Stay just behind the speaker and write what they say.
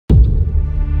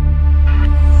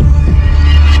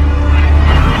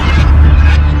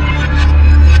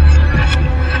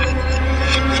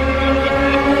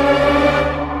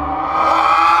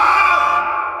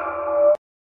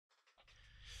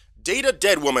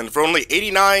dead woman for only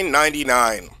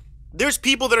 $89.99. There's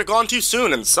people that are gone too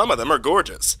soon, and some of them are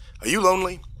gorgeous. Are you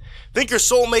lonely? Think your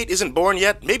soulmate isn't born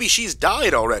yet? Maybe she's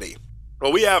died already.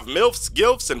 Well, we have MILFs,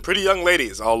 GILFs, and pretty young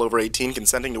ladies, all over 18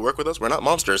 consenting to work with us. We're not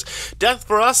monsters. Death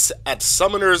for us at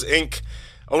Summoners, Inc.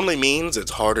 only means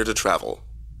it's harder to travel.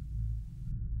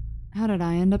 How did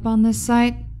I end up on this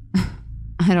site?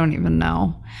 I don't even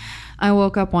know. I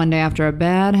woke up one day after a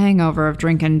bad hangover of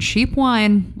drinking cheap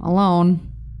wine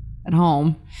alone at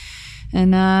home,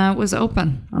 and it was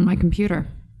open on my computer.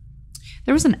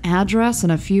 There was an address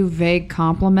and a few vague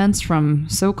compliments from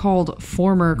so-called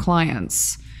former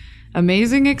clients.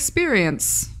 Amazing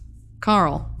experience.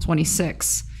 Carl,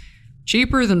 26.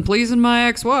 Cheaper than pleasing my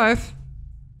ex-wife.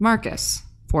 Marcus,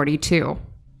 42.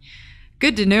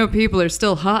 Good to know people are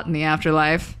still hot in the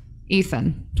afterlife.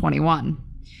 Ethan, 21.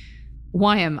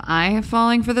 Why am I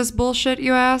falling for this bullshit,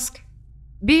 you ask?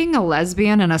 Being a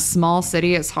lesbian in a small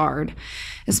city is hard,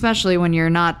 especially when you're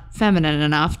not feminine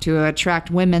enough to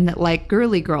attract women that like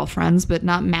girly girlfriends, but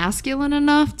not masculine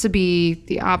enough to be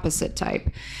the opposite type.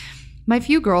 My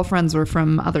few girlfriends were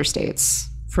from other states,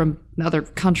 from other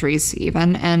countries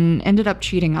even, and ended up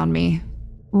cheating on me.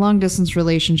 Long-distance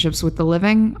relationships with the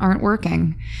living aren't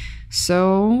working,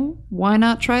 so why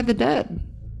not try the dead?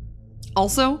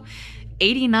 Also,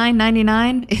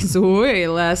 $89.99 is way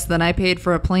less than I paid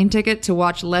for a plane ticket to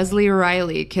watch Leslie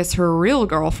Riley kiss her real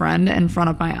girlfriend in front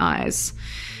of my eyes.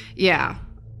 Yeah,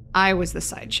 I was the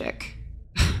side chick.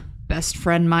 Best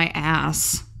friend my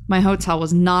ass. My hotel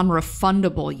was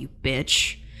non-refundable, you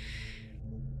bitch.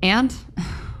 And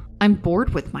I'm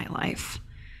bored with my life.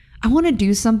 I want to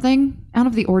do something out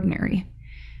of the ordinary.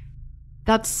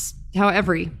 That's how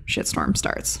every shitstorm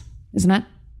starts, isn't it?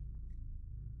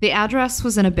 The address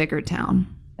was in a bigger town,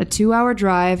 a 2-hour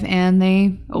drive, and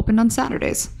they opened on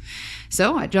Saturdays.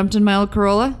 So I jumped in my old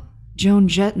Corolla. Joan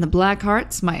Jett and the Black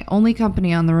Hearts, my only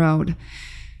company on the road.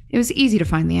 It was easy to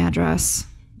find the address.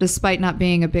 Despite not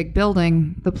being a big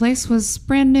building, the place was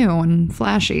brand new and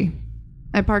flashy.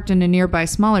 I parked in a nearby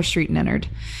smaller street and entered.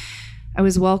 I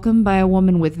was welcomed by a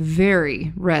woman with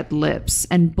very red lips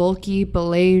and bulky,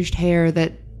 beiged hair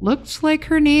that looked like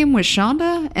her name was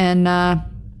Shonda, and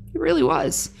it really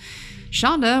was.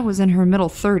 Shonda was in her middle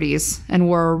 30s and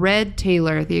wore a red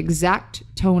tailor, the exact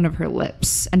tone of her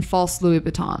lips, and false Louis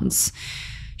Vuittons.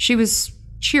 She was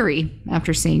cheery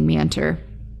after seeing me enter.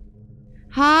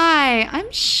 Hi, I'm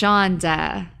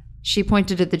Shonda. She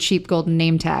pointed at the cheap golden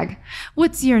name tag.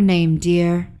 What's your name,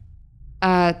 dear?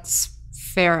 It's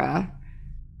Farah.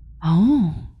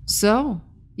 Oh, so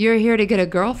you're here to get a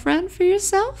girlfriend for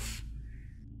yourself?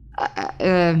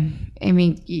 I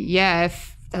mean, yeah,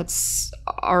 if that's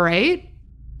all right,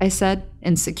 I said,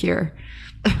 insecure.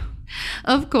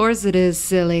 Of course it is,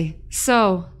 silly.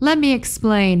 So, let me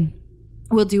explain.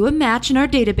 We'll do a match in our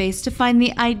database to find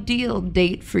the ideal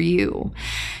date for you.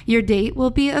 Your date will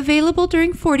be available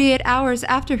during 48 hours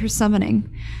after her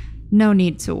summoning. No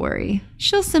need to worry.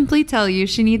 She'll simply tell you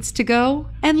she needs to go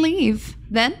and leave,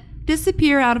 then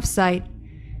disappear out of sight.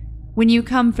 When you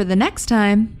come for the next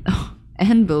time,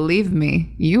 and believe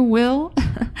me, you will,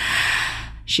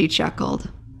 she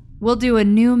chuckled. We'll do a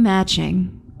new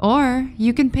matching. Or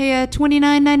you can pay a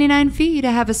 $29.99 fee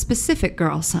to have a specific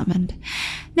girl summoned.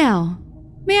 Now,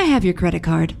 may I have your credit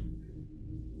card?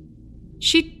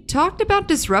 She talked about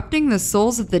disrupting the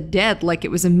souls of the dead like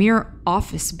it was a mere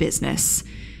office business.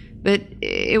 But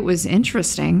it was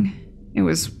interesting. It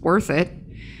was worth it.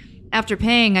 After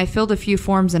paying, I filled a few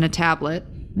forms in a tablet.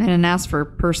 I didn't ask for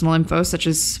personal info such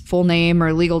as full name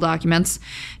or legal documents,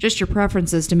 just your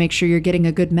preferences to make sure you're getting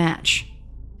a good match.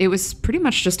 It was pretty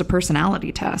much just a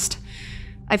personality test.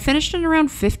 I finished in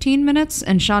around 15 minutes,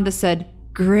 and Shonda said,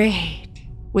 "Great,"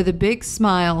 with a big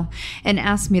smile, and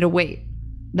asked me to wait.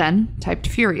 Then typed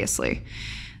furiously.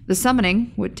 The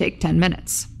summoning would take 10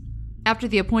 minutes. After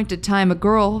the appointed time, a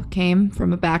girl came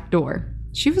from a back door.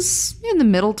 She was in the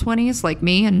middle 20s like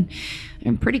me and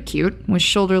pretty cute, with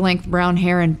shoulder-length brown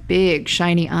hair and big,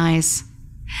 shiny eyes.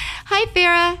 "Hi,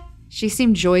 Farah." She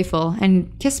seemed joyful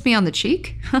and kissed me on the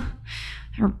cheek.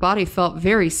 Her body felt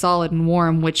very solid and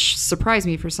warm, which surprised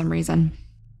me for some reason.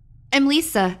 "I'm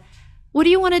Lisa. What do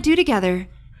you want to do together?"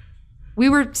 We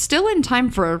were still in time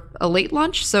for a late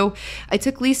lunch, so I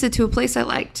took Lisa to a place I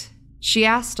liked. She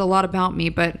asked a lot about me,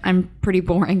 but I'm pretty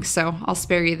boring, so I'll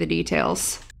spare you the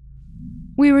details.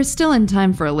 We were still in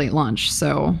time for a late lunch,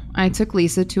 so I took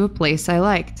Lisa to a place I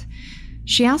liked.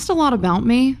 She asked a lot about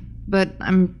me, but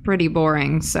I'm pretty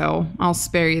boring, so I'll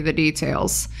spare you the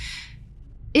details.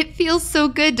 "It feels so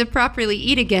good to properly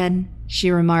eat again,"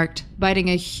 she remarked, biting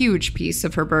a huge piece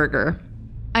of her burger.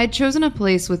 I'd chosen a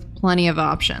place with plenty of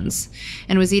options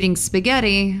and was eating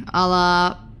spaghetti a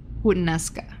la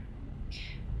puttanesca.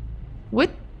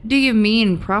 What do you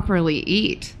mean properly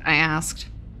eat? I asked.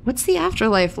 What's the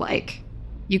afterlife like?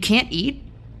 You can't eat?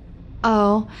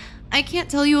 Oh, I can't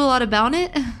tell you a lot about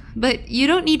it, but you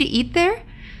don't need to eat there.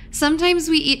 Sometimes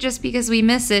we eat just because we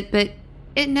miss it, but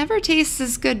it never tastes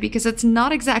as good because it's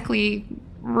not exactly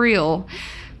real,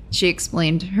 she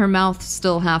explained, her mouth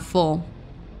still half full.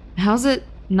 How's it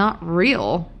not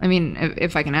real? I mean,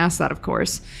 if I can ask that, of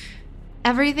course.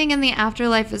 Everything in the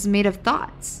afterlife is made of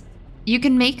thoughts. You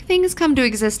can make things come to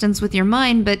existence with your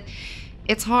mind, but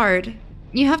it's hard.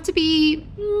 You have to be,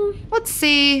 let's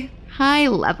say, high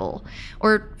level,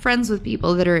 or friends with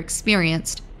people that are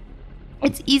experienced.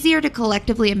 It's easier to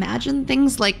collectively imagine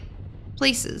things like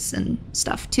places and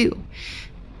stuff, too.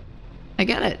 I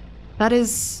get it. That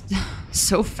is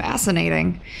so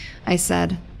fascinating, I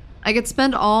said. I could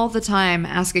spend all the time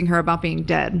asking her about being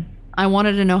dead. I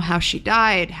wanted to know how she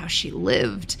died, how she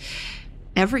lived,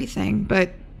 everything,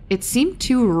 but it seemed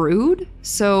too rude,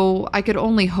 so I could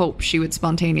only hope she would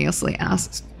spontaneously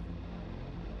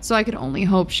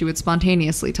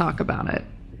talk about it.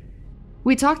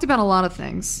 We talked about a lot of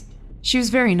things. She was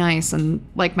very nice and,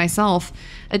 like myself,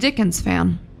 a Dickens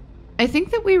fan. I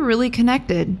think that we really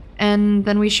connected, and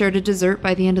then we shared a dessert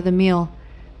by the end of the meal.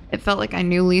 It felt like I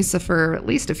knew Lisa for at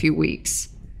least a few weeks.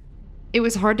 It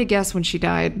was hard to guess when she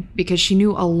died, because she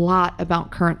knew a lot about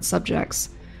current subjects.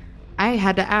 I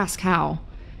had to ask how.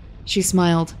 She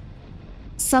smiled.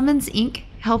 Summons Inc.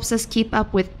 helps us keep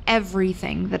up with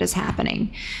everything that is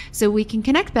happening, so we can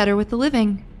connect better with the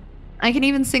living. I can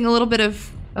even sing a little bit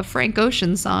of a Frank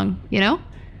Ocean song, you know?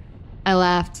 I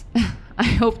laughed. I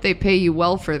hope they pay you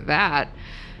well for that.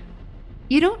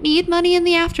 You don't need money in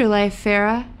the afterlife,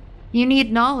 Farah. You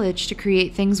need knowledge to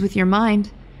create things with your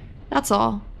mind. That's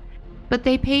all. But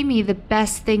they pay me the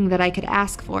best thing that I could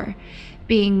ask for,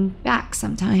 being back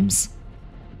sometimes.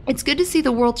 It's good to see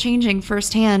the world changing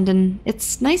firsthand, and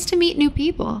it's nice to meet new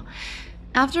people.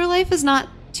 Afterlife is not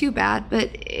too bad,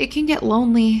 but it can get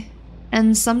lonely,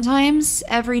 and sometimes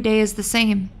every day is the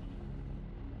same.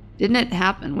 Didn't it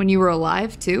happen when you were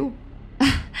alive, too?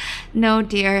 No,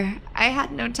 dear. I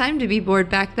had no time to be bored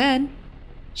back then.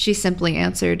 She simply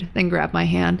answered, then grabbed my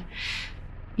hand.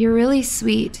 You're really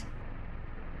sweet.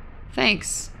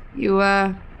 Thanks.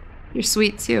 You're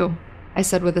sweet, too, I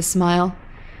said with a smile.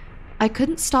 I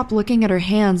couldn't stop looking at her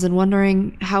hands and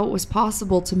wondering how it was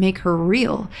possible to make her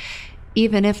real,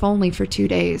 even if only for 2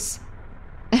 days.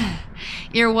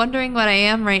 You're wondering what I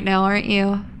am right now, aren't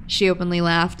you? She openly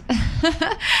laughed.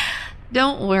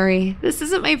 Don't worry, this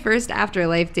isn't my first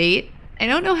afterlife date. I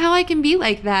don't know how I can be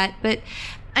like that, but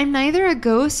I'm neither a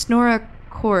ghost nor a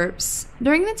corpse.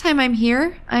 During the time I'm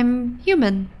here, I'm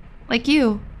human, like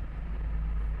you.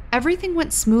 Everything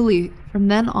went smoothly from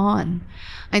then on.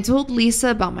 I told Lisa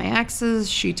about my exes,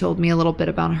 she told me a little bit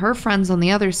about her friends on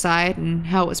the other side, and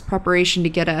how it was preparation to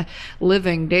get a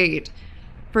living date.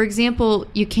 For example,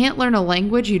 you can't learn a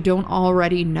language you don't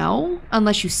already know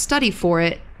unless you study for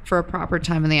it for a proper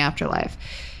time in the afterlife.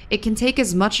 It can take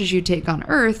as much as you take on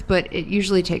Earth, but it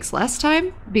usually takes less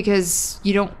time because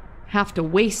you don't have to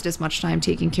waste as much time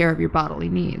taking care of your bodily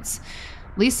needs.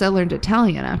 Lisa learned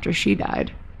Italian after she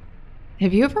died.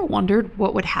 Have you ever wondered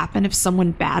what would happen if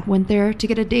someone bad went there to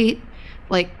get a date?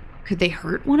 Like, could they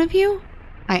hurt one of you?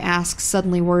 I asked,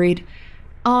 suddenly worried.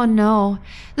 Oh no,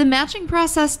 the matching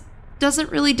process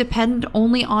doesn't really depend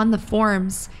only on the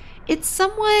forms. It's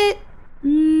somewhat,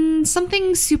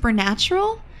 something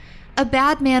supernatural. A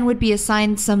bad man would be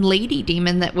assigned some lady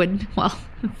demon that would, well,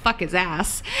 fuck his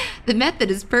ass. The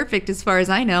method is perfect as far as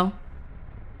I know.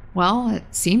 Well, it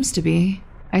seems to be,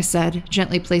 I said,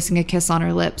 gently placing a kiss on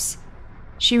her lips.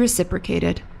 She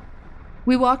reciprocated.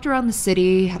 We walked around the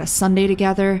city, had a sundae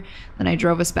together, then I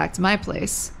drove us back to my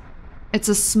place. It's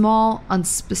a small,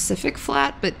 unspecific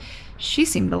flat, but she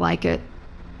seemed to like it.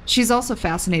 She's also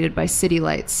fascinated by city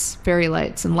lights, fairy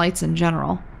lights, and lights in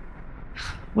general.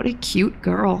 What a cute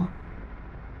girl.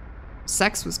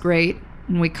 Sex was great,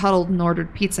 and we cuddled and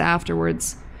ordered pizza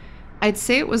afterwards. I'd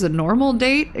say it was a normal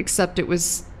date, except it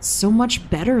was so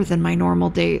much better than my normal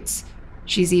dates.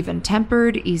 She's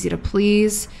even-tempered, easy to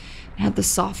please, and had the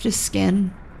softest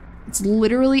skin. It's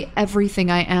literally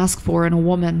everything I ask for in a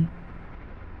woman.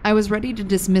 I was ready to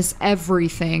dismiss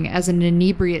everything as an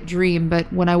inebriate dream,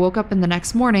 but when I woke up in the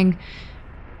next morning,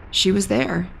 she was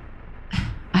there.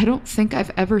 I don't think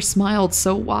I've ever smiled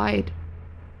so wide.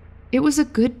 It was a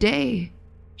good day.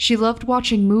 She loved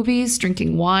watching movies,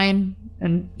 drinking wine,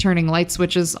 and turning light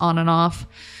switches on and off.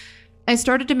 I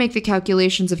started to make the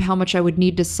calculations of how much I would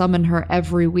need to summon her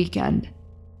every weekend.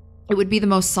 It would be the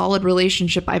most solid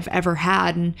relationship I've ever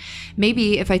had, and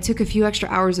maybe if I took a few extra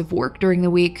hours of work during the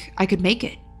week, I could make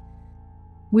it.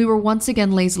 We were once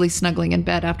again lazily snuggling in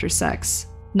bed after sex.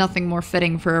 Nothing more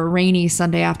fitting for a rainy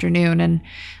Sunday afternoon, and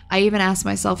I even asked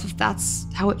myself if that's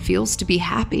how it feels to be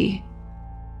happy.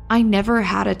 I never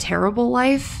had a terrible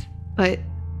life, but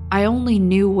I only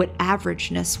knew what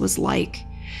averageness was like.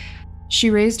 She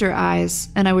raised her eyes,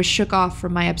 and I was shook off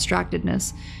from my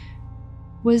abstractedness.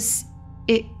 Was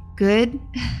it good?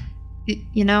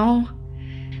 You know?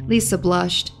 Lisa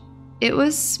blushed. It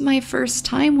was my first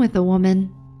time with a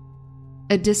woman.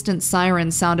 A distant siren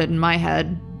sounded in my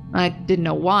head. I didn't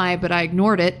know why, but I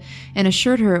ignored it and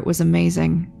assured her it was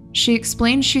amazing. She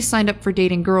explained she signed up for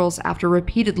dating girls after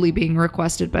repeatedly being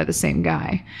requested by the same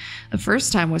guy. The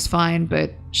first time was fine,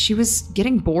 but she was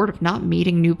getting bored of not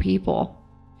meeting new people.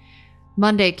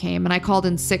 Monday came and I called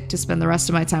in sick to spend the rest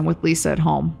of my time with Lisa at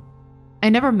home. I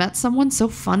never met someone so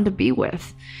fun to be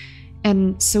with,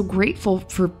 and so grateful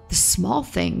for the small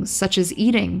things such as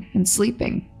eating and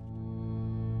sleeping.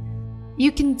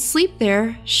 You can sleep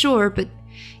there, sure, but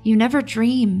you never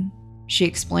dream, she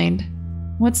explained.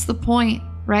 What's the point,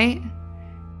 right?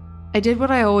 I did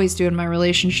what I always do in my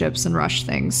relationships and rushed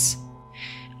things.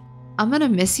 I'm gonna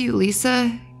miss you,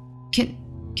 Lisa. Can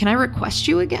I request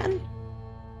you again?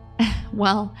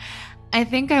 Well, I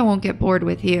think I won't get bored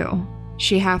with you.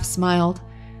 She half smiled.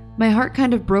 My heart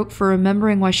kind of broke for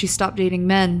remembering why she stopped dating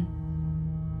men.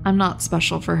 I'm not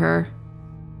special for her.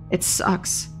 It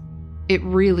sucks. It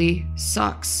really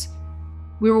sucks.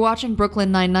 We were watching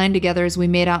Brooklyn Nine-Nine together as we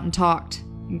made out and talked.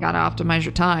 You gotta optimize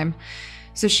your time.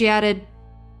 So she added,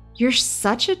 "You're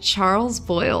such a Charles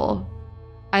Boyle."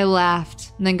 I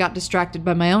laughed and then got distracted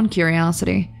by my own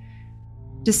curiosity.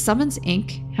 Does Summons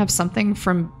Inc. have something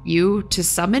from you to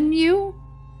summon you?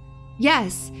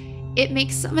 Yes, it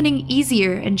makes summoning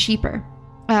easier and cheaper.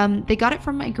 They got it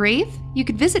from my grave. You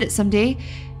could visit it someday.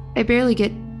 I barely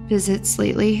get visits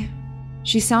lately.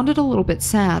 She sounded a little bit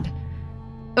sad.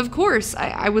 Of course,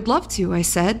 I would love to, I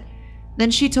said.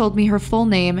 Then she told me her full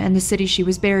name and the city she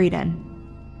was buried in.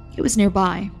 It was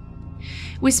nearby.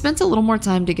 We spent a little more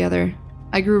time together.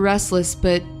 I grew restless,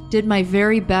 but did my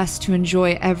very best to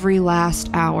enjoy every last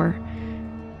hour.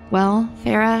 Well,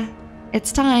 Farah,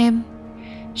 it's time.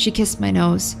 She kissed my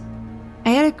nose. I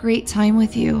had a great time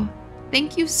with you.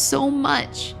 Thank you so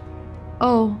much.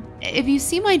 Oh, if you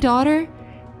see my daughter,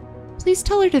 please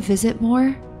tell her to visit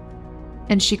more.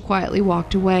 And she quietly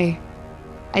walked away.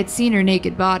 I'd seen her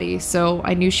naked body, so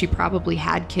I knew she probably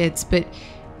had kids, but,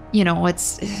 you know,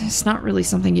 it's not really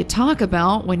something you talk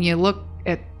about when you look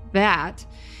at that.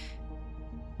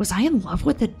 Was I in love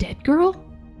with a dead girl?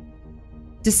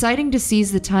 Deciding to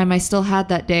seize the time I still had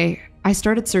that day, I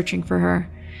started searching for her.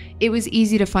 It was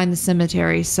easy to find the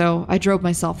cemetery, so I drove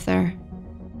myself there.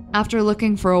 After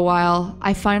looking for a while,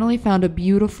 I finally found a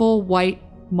beautiful white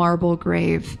marble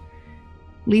grave.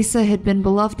 Lisa had been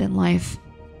beloved in life.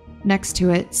 Next to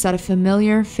it sat a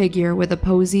familiar figure with a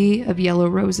posy of yellow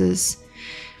roses.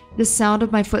 The sound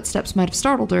of my footsteps might have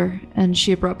startled her, and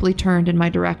she abruptly turned in my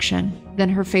direction. Then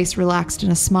her face relaxed in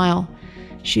a smile.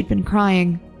 She'd been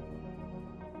crying.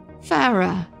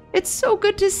 Farah, it's so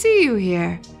good to see you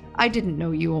here. I didn't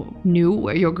know you knew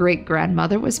where your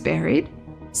great-grandmother was buried,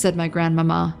 said my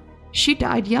grandmama. She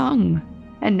died young,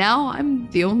 and now I'm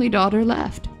the only daughter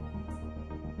left.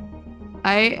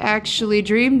 I actually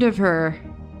dreamed of her,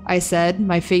 I said,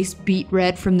 my face beet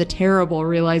red from the terrible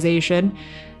realization.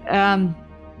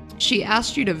 She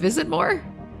asked you to visit more?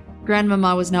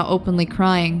 Grandmama was now openly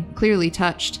crying, clearly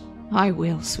touched. I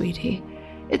will, sweetie.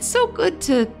 It's so good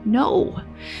to know.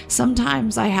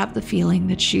 Sometimes I have the feeling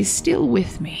that she's still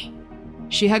with me.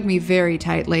 She hugged me very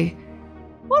tightly.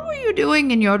 What were you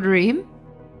doing in your dream?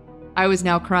 I was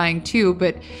now crying too,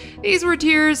 but these were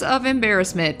tears of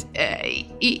embarrassment.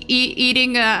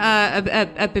 Eating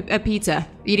a pizza.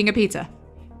 Eating a pizza.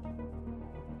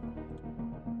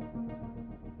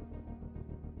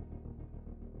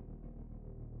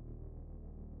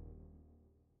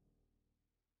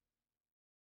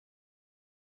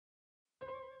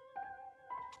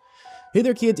 Hey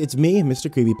there kids, it's me,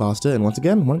 MrCreepyPasta, and once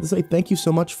again, I wanted to say thank you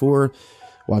so much for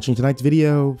watching tonight's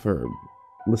video, for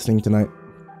listening to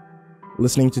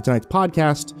tonight's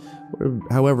podcast, or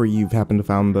however you've happened to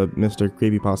found the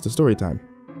MrCreepyPasta Storytime.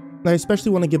 I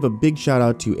especially want to give a big shout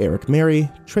out to Erik Mary,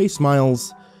 Trey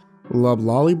Smiles,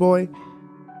 LoblollyBoy,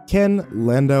 Ken,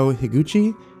 Lando,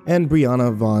 Higuchi, and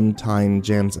Brianna von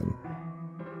Tine-Janzen.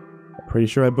 I'm pretty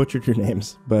sure I butchered your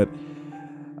names, but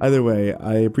either way,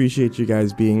 I appreciate you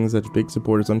guys being such big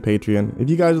supporters on Patreon. If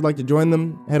you guys would like to join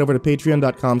them, head over to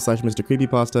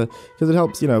patreon.com/MrCreepyPasta, because it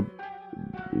helps,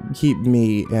 keep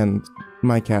me and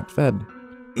my cat fed.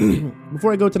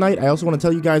 Before I go tonight, I also want to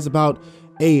tell you guys about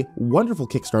a wonderful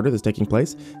Kickstarter that's taking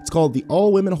place. It's called the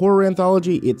All-Women Horror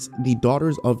Anthology. It's The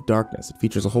Daughters of Darkness. It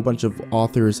features a whole bunch of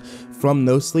authors from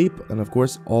No Sleep, and of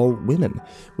course, all women,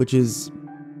 which is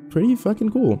pretty fucking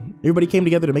cool. Everybody came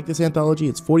together to make this anthology.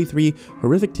 It's 43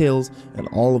 horrific tales, and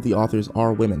all of the authors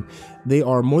are women. They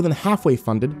are more than halfway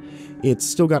funded. It's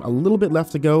still got a little bit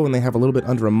left to go, and they have a little bit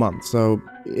under a month, so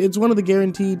it's one of the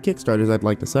guaranteed Kickstarters, I'd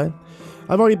like to say.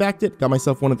 I've already backed it, got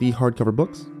myself one of the hardcover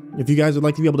books. If you guys would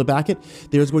like to be able to back it,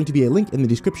 there's going to be a link in the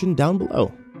description down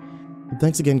below. And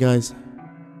thanks again, guys,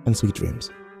 and sweet dreams.